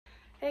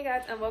Hey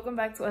guys, and welcome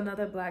back to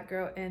another Black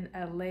Girl in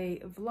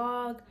LA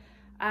vlog.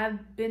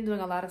 I've been doing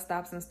a lot of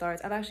stops and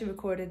starts. I've actually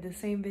recorded the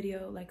same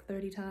video like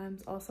 30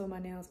 times. Also, my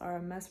nails are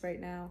a mess right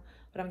now,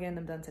 but I'm getting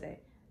them done today.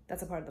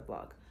 That's a part of the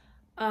vlog.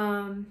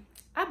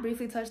 I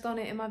briefly touched on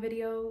it in my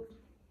video,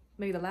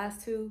 maybe the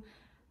last two.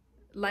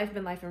 Life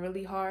been lifing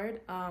really hard.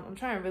 I'm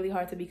trying really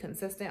hard to be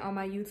consistent on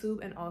my YouTube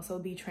and also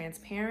be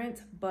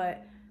transparent,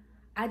 but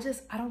I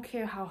don't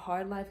care how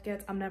hard life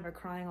gets. I'm never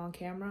crying on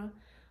camera.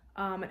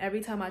 And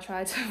every time I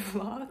tried to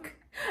vlog,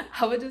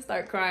 I would just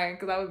start crying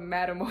because I was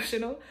mad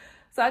emotional.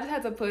 So I just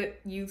had to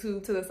put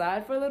YouTube to the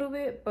side for a little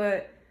bit,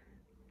 but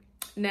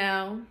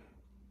now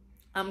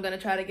I'm gonna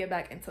try to get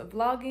back into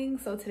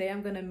vlogging. So today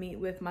I'm gonna meet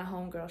with my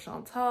homegirl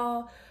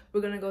Chantal.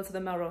 We're gonna go to the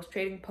Melrose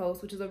Trading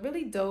Post, which is a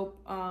really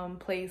dope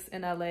place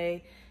in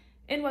LA,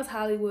 in West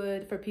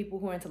Hollywood, for people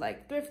who are into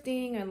like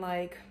thrifting and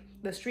like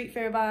the street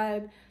fair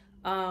vibe.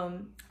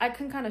 I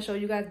can kind of show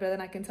you guys better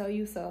than I can tell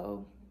you,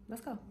 so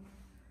let's go.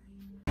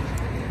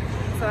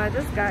 So I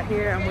just got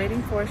here. I'm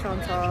waiting for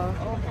Chantal.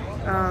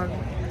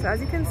 So as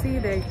you can see,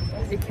 it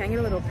can get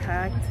a little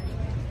packed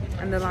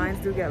and the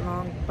lines do get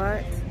long,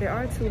 but there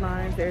are two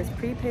lines. There's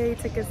prepaid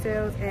ticket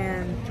sales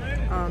and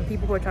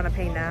people who are trying to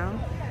pay now.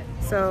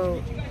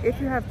 So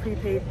if you have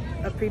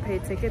a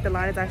prepaid ticket, the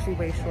line is actually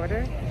way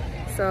shorter.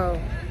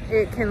 So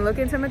it can look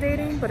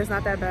intimidating, but it's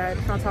not that bad.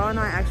 Chantal and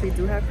I actually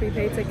do have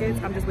prepaid tickets.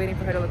 I'm just waiting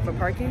for her to look for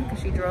parking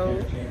because she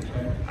drove.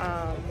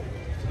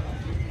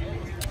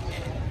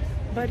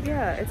 But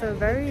yeah, it's a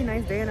very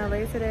nice day in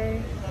LA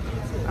today.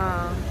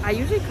 I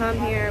usually come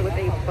here with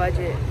a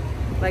budget.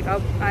 Like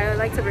I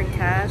like to bring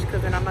cash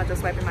because then I'm not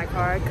just swiping my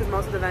card, because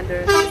most of the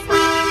vendors.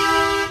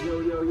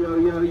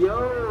 Yo.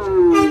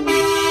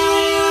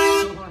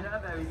 What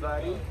up,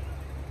 everybody?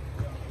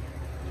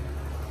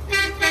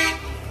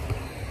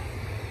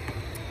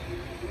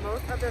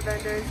 Most of the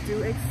vendors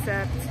do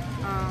accept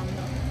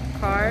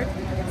card.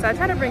 So I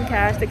try to bring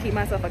cash to keep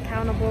myself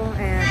accountable,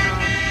 and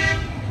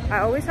I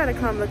always try to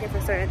come looking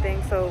for certain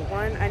things. So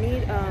one, I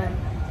need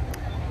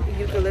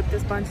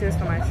eucalyptus bunches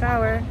for my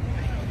shower.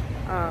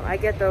 I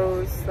get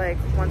those like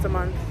once a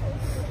month.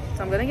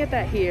 So I'm gonna get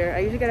that here.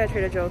 I usually get it at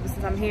Trader Joe's, but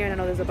since I'm here and I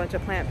know there's a bunch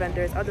of plant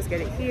vendors, I'll just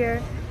get it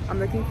here. I'm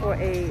looking for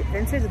a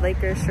vintage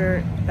Lakers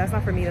shirt. That's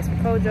not for me, that's for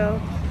Kojo.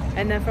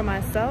 And then for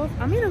myself,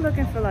 I'm either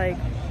looking for I'm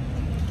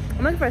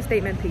looking for a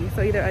statement piece.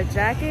 So either a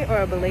jacket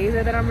or a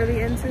blazer that I'm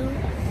really into.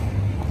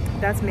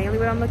 That's mainly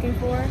what I'm looking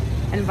for.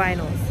 And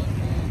vinyls.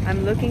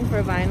 I'm looking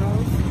for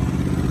vinyls,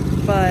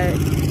 but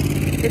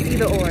it's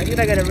either or.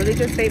 Either I get a really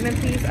good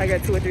statement piece, I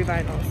get 2 or 3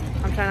 vinyls.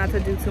 I'm trying not to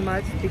do too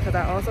much because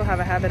I also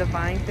have a habit of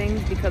buying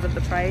things because of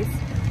the price,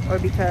 or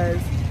because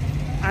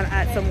I'm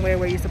at somewhere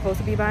where you're supposed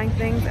to be buying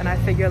things and I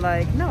figure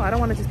like, no, I don't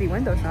want to just be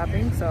window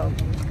shopping. So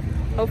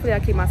hopefully I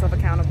keep myself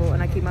accountable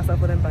and I keep myself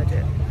within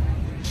budget.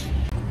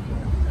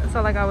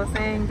 So like I was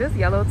saying, this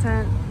yellow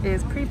tent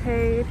is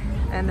prepaid,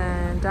 and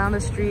then down the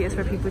street is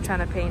for people trying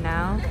to pay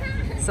now.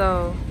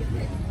 So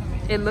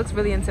it looks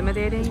really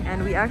intimidating,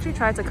 and we actually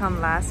tried to come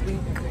last week,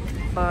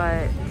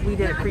 but we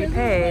didn't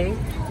prepay,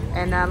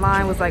 and that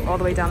line was like all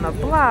the way down the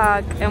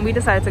block, and we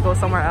decided to go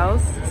somewhere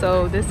else.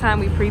 So this time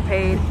we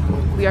prepaid.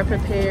 We are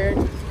prepared.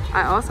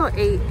 I also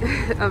ate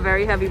a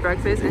very heavy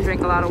breakfast and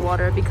drank a lot of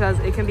water because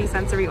it can be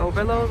sensory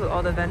overload with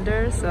all the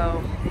vendors.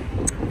 So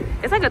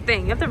it's like a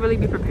thing. You have to really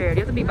be prepared.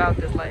 You have to be about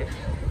this life.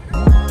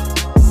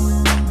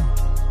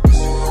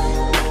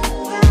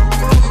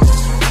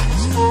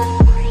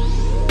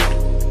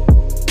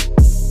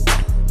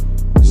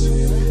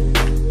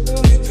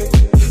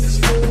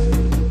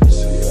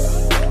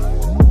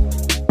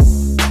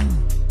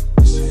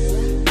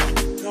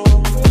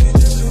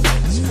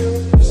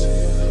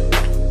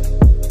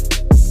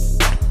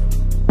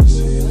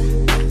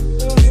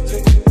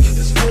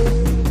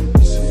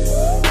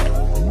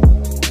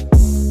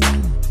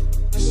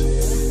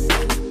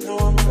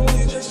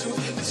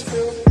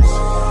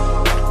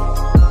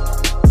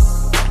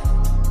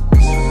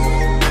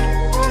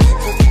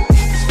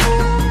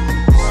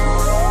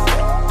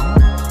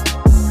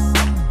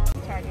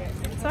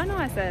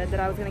 That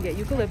I was gonna get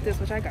eucalyptus,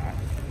 which I got,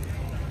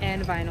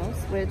 and vinyls,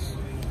 which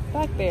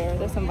back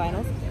there's some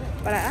vinyls,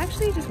 but I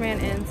actually just ran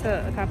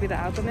into a copy of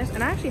The Alchemist,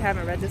 and I actually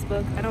haven't read this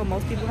book. I know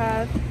most people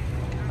have,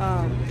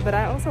 but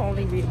I also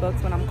only read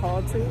books when I'm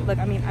called to. Like,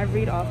 I mean, I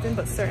read often,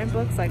 but certain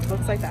books like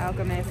The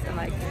Alchemist and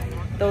like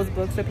those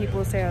books that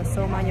people say are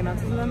so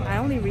monumental to them, I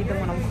only read them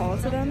when I'm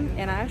called to them.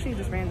 And I actually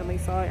just randomly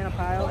saw it in a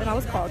pile and I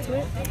was called to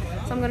it,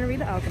 so I'm gonna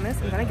read The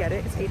Alchemist. I'm gonna get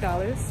it. It's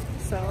 $8,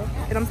 so,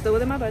 and I'm still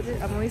within my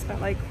budget. I've only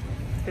spent like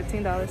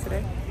 $15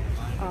 today.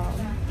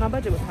 My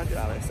budget was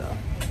 $100, so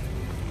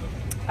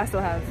I still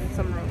have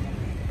some room,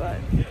 but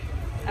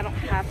I don't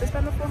have to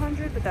spend the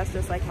 $400, but that's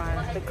just like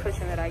the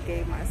cushion that I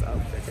gave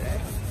myself for today.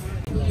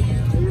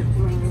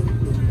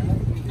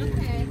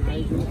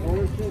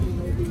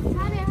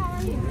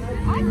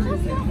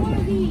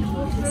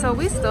 So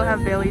we still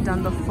have barely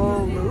done the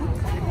full loop,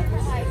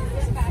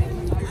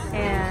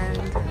 and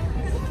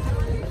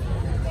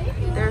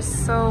there's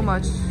so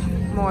much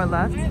more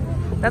left.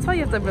 That's why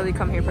you have to really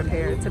come here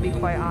prepared, to be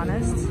quite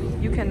honest.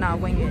 You cannot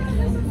wing it.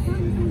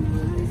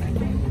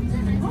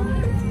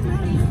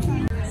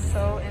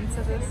 So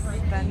into this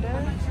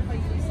vendor,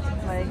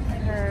 like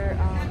her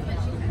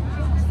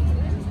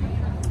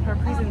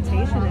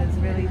presentation is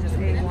really just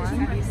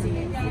A1.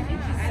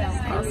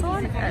 Also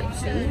on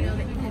Etsy.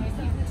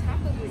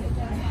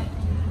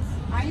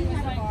 I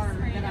had a bar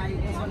that I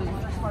was one of the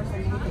first bars I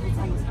made that was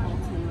almost all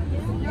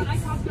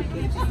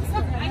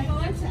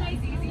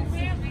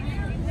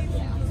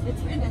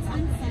it's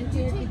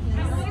unscented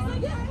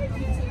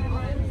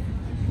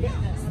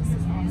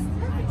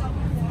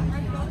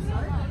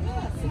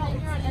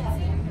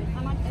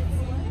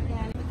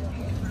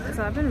So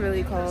I've been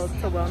really called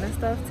to wellness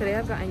stuff. Today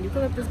I've gotten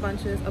eucalyptus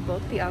bunches, a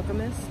book, The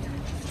Alchemist,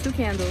 2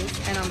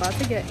 candles, and I'm about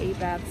to get a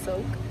bath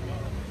soak.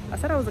 I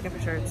said I was looking for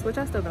shirts, which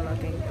I've still been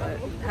looking, but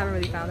haven't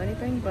really found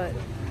anything. But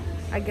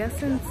I guess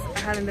since I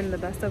haven't been in the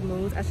best of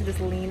moods, I should just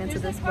lean into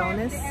this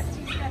wellness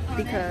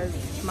because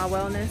my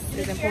wellness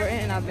is important,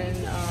 and I've been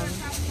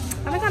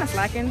kind of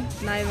slacking,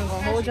 not even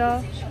gonna hold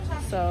y'all.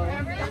 So,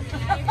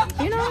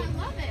 you know,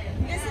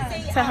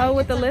 to hell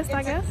with the list,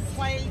 I guess.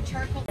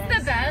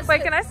 The best.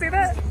 Wait, can I see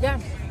that? Yeah.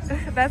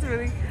 That's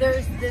really...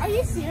 There's this... Are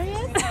you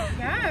serious?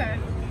 Yeah.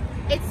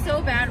 It's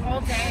so bad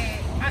all day.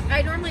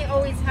 I normally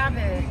always have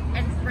it,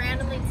 and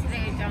randomly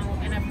today I don't,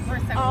 and of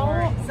course I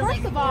wore it. So first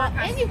like, of all,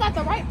 and you got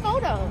the right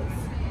photos.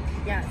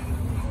 Yes.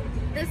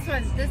 This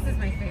is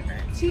my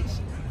favorite.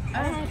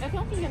 I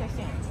don't think you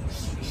understand.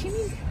 She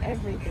means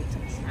everything to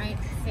me. Right?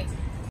 Same.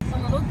 A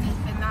little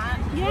deep in that.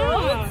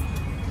 Yeah.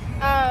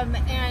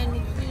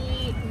 And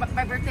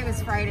my birthday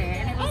was Friday,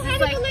 and it was just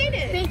happy like,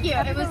 belated. thank you.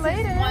 Happy it was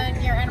belated. this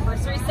 1-year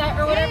anniversary set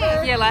or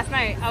whatever. Yeah, last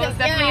night. I was So,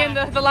 definitely in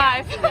the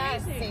live.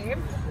 Yes,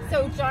 same.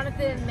 So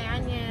Jonathan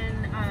Mannion,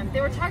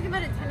 they were talking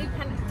about a Teddy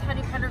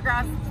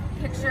Pendergrass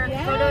picture,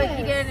 photo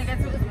he did, and I guess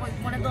it was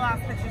one of the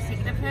last pictures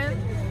taken of him.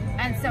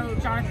 And so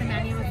Jonathan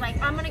Mannion was like,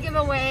 I'm gonna give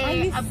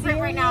away a print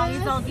right now.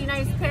 He's all, do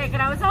nice pick,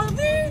 and I was all,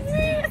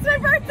 it's my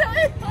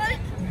birthday.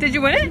 Did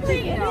you win it?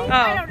 No,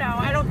 I don't know.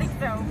 I don't think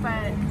so,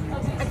 but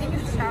I think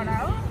it's a shout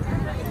out.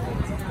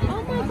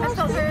 Oh my gosh, I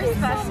felt very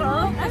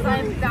special because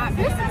I'm that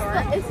big.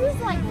 Is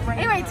this like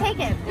Anyway, take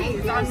it,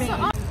 please, on me.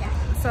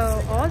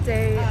 So all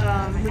day,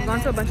 we've gone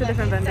to a bunch of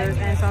different vendors,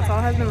 and Chantal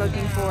has been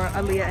looking for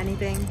Aaliyah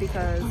anything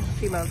because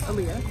she loves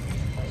Aaliyah.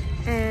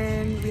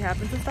 And we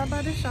happened to stop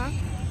by this shop,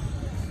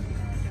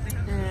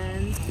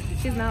 and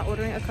she's now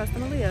ordering a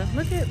custom Aaliyah.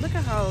 Look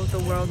at how the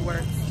world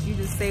works. You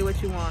just say what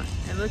you want,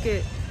 and look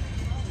at,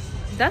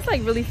 that's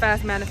like really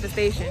fast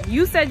manifestation.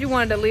 You said you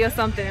wanted Aaliyah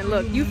something, and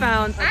look, you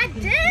found, I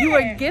did. You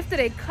were gifted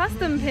a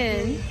custom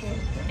pin,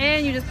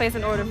 and you just placed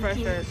an order for a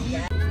shirt.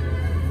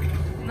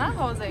 Not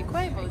Jose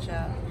Cuervo,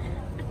 child.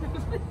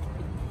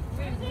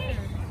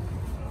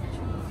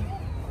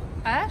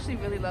 I actually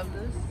really love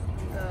this,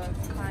 the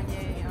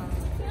Kanye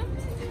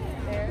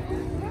hair.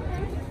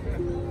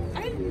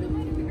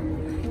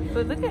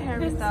 But look at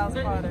Harry Styles'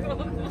 father.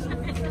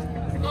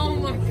 Oh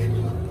my god.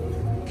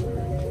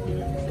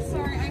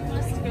 Sorry, I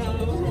must go.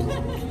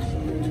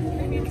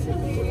 I need to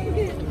leave.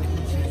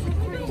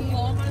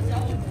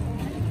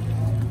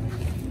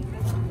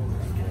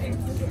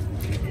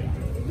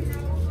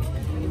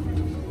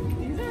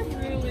 These are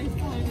really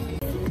funny.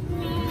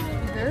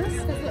 This?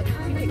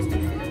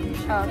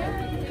 Oh,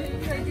 okay.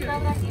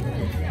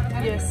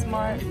 You're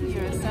smart,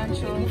 you're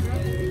essential,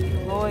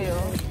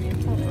 loyal.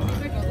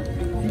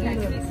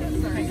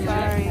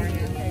 Sorry.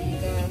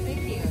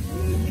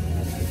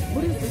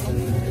 What is this?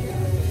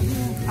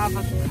 I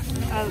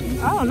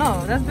don't know.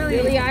 That's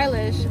Billie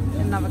Eilish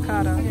and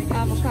avocado.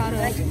 Avocado.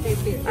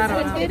 I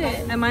don't know. Get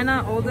it. Am I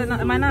not old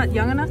enough? Am I not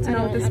young enough to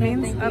know what this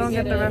means? I don't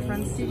get the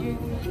reference. Did you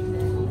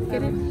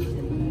get it?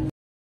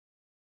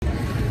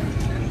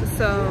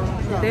 So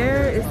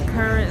there is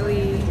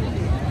currently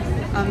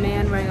a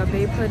man wearing a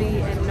babe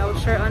hoodie and no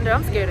shirt under.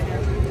 I'm scared of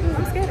him.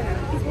 I'm scared of him.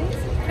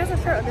 He has a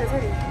shirt under his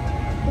hoodie.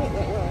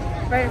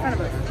 Right in front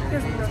of us. He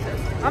has no shirt.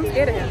 I'm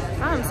scared of him.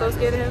 I'm so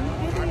scared of him.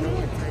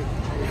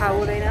 How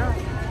will they know?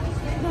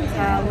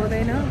 How will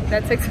they know?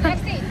 That TikTok.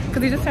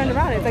 Because he just turned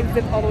around. It's like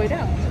zipped all the way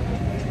down.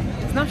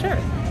 It's no shirt.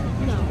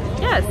 No.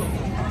 Yes.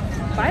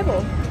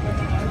 Bible.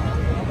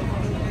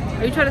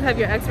 Are you trying to have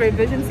your X-ray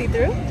vision see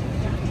through?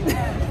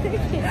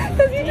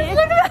 Because you just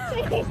look at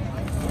that.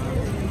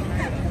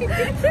 She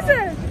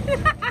said,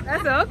 I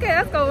said, okay,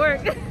 that's gonna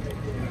work.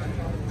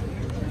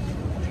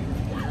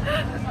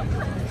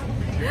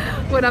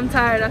 When I'm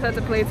tired, I start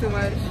to play too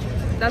much.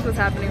 That's what's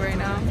happening right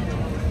now.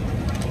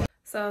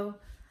 So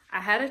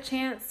I had a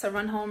chance to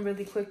run home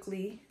really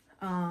quickly.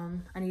 I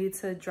needed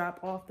to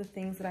drop off the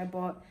things that I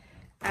bought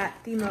at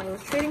the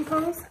Melrose Trading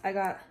Post. I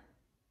got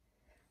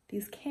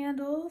these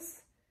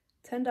candles,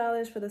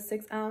 $10 for the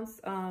 6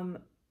 ounce. I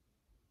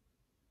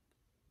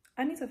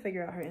need to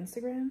figure out her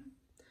Instagram.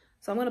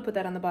 So I'm gonna put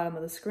that on the bottom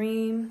of the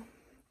screen.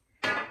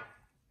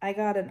 I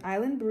got an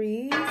Island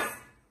Breeze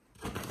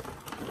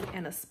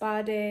and a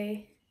Spa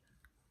Day.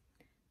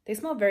 They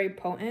smell very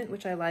potent,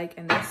 which I like,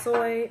 and they're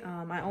soy.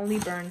 I only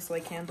burn soy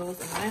candles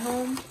in my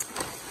home.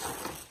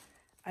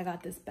 I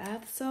got this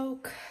bath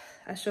soak.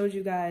 I showed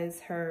you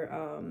guys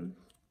her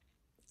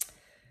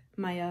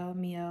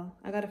Miel,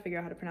 I gotta figure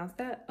out how to pronounce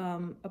that,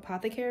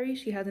 apothecary.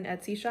 She has an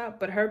Etsy shop,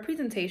 but her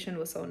presentation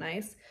was so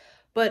nice.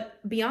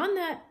 But beyond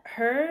that,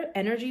 her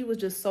energy was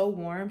just so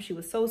warm. She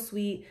was so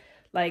sweet.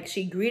 Like,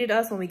 she greeted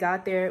us when we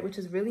got there, which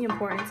is really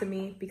important to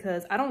me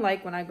because I don't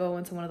like when I go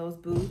into one of those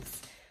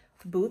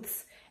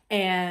booths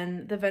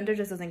and the vendor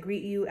just doesn't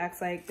greet you,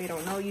 acts like they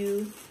don't know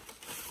you.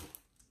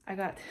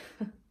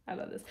 I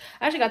love this.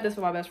 I actually got this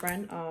for my best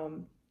friend.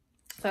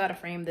 So I gotta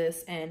frame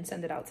this and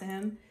send it out to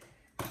him.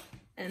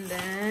 And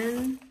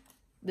then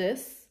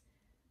this,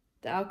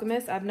 The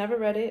Alchemist. I've never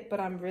read it, but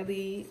I'm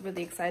really,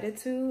 really excited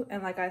to.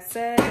 And like I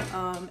said,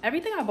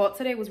 everything I bought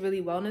today was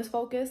really wellness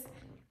focused.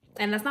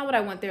 And that's not what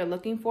I went there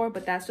looking for,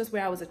 but that's just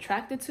where I was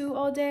attracted to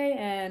all day.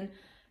 And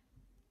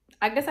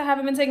I guess I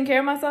haven't been taking care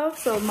of myself.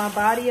 So my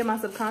body and my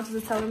subconscious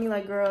is telling me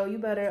like, girl, you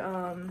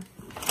better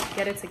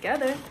get it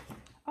together.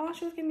 Oh,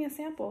 she was giving me a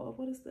sample of,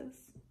 what is this?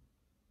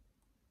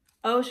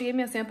 Oh, she gave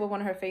me a sample of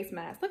one of her face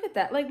masks. Look at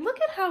that. Like, look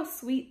at how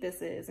sweet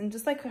this is. And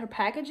just like her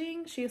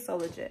packaging, she is so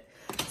legit.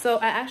 So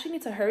I actually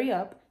need to hurry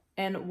up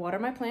and water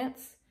my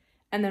plants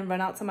and then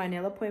run out to my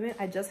nail appointment.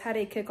 I just had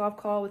a kickoff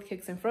call with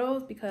Kicks and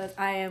Froze because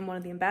I am one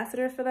of the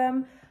ambassadors for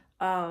them.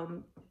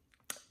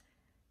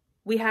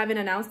 We haven't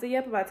announced it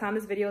yet, but by the time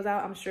this video is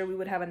out, I'm sure we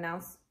would have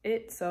announced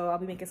it. So I'll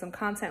be making some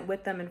content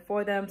with them and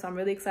for them. So I'm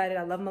really excited.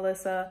 I love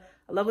Melissa.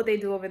 I love what they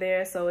do over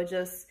there. So it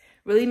just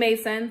really made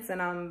sense and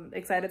I'm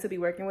excited to be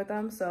working with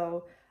them.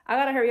 So I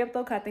gotta hurry up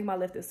though, because I think my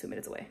lift is 2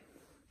 minutes away.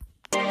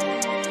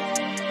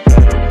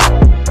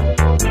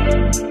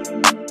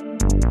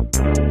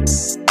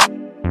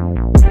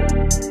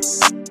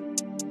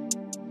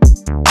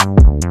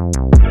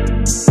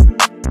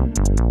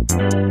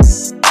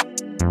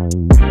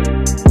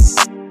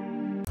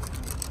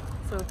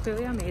 So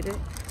clearly I made it.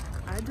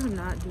 I do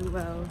not do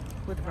well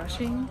with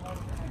rushing.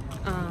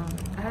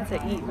 I had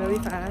to eat really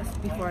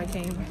fast before I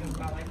came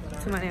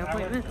to my nail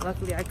appointment.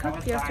 Luckily I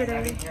cooked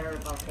yesterday.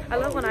 I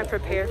love when I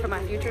prepare for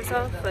my future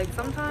self. Like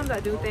sometimes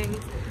I do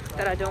things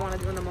that I don't want to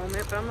do in the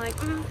moment, but I'm like,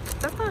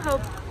 that's gonna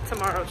help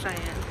tomorrow,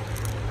 Cheyenne.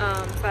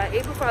 So I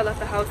ate before I left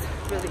the house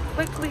really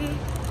quickly,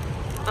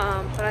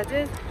 but I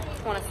did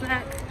want a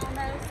snack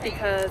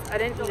because I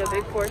didn't eat a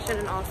big portion,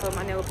 and also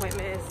my nail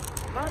appointment is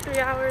about 3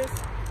 hours,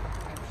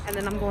 and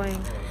then I'm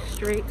going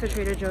straight to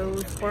Trader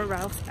Joe's or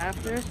Ralph's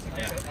after.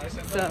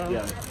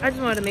 So I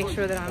just wanted to make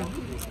sure that I'm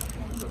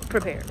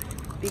prepared,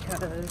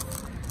 because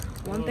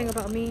one thing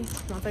about me,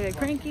 once I get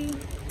cranky,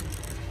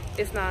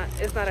 it's not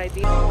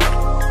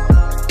ideal.